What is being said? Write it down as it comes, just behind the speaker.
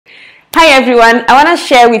Hi everyone, I want to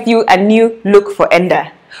share with you a new look for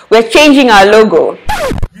Enda. We're changing our logo.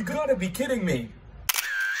 You gotta be kidding me.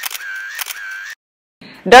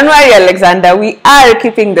 Don't worry Alexander, we are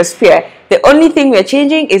keeping the spear. The only thing we're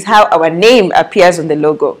changing is how our name appears on the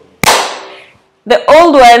logo. The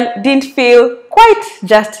old one didn't feel quite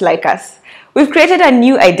just like us. We've created a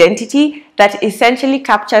new identity that essentially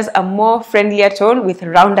captures a more friendlier tone with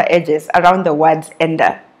rounder edges around the words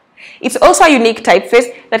Enda. It's also a unique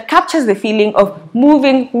typeface that captures the feeling of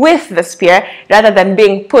moving with the spear rather than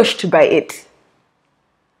being pushed by it.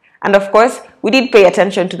 And of course, we did pay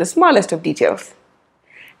attention to the smallest of details.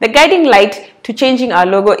 The guiding light to changing our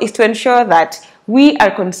logo is to ensure that we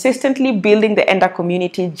are consistently building the Enda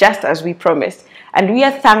community just as we promised. And we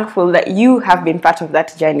are thankful that you have been part of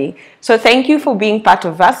that journey. So thank you for being part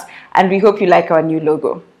of us, and we hope you like our new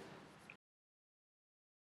logo.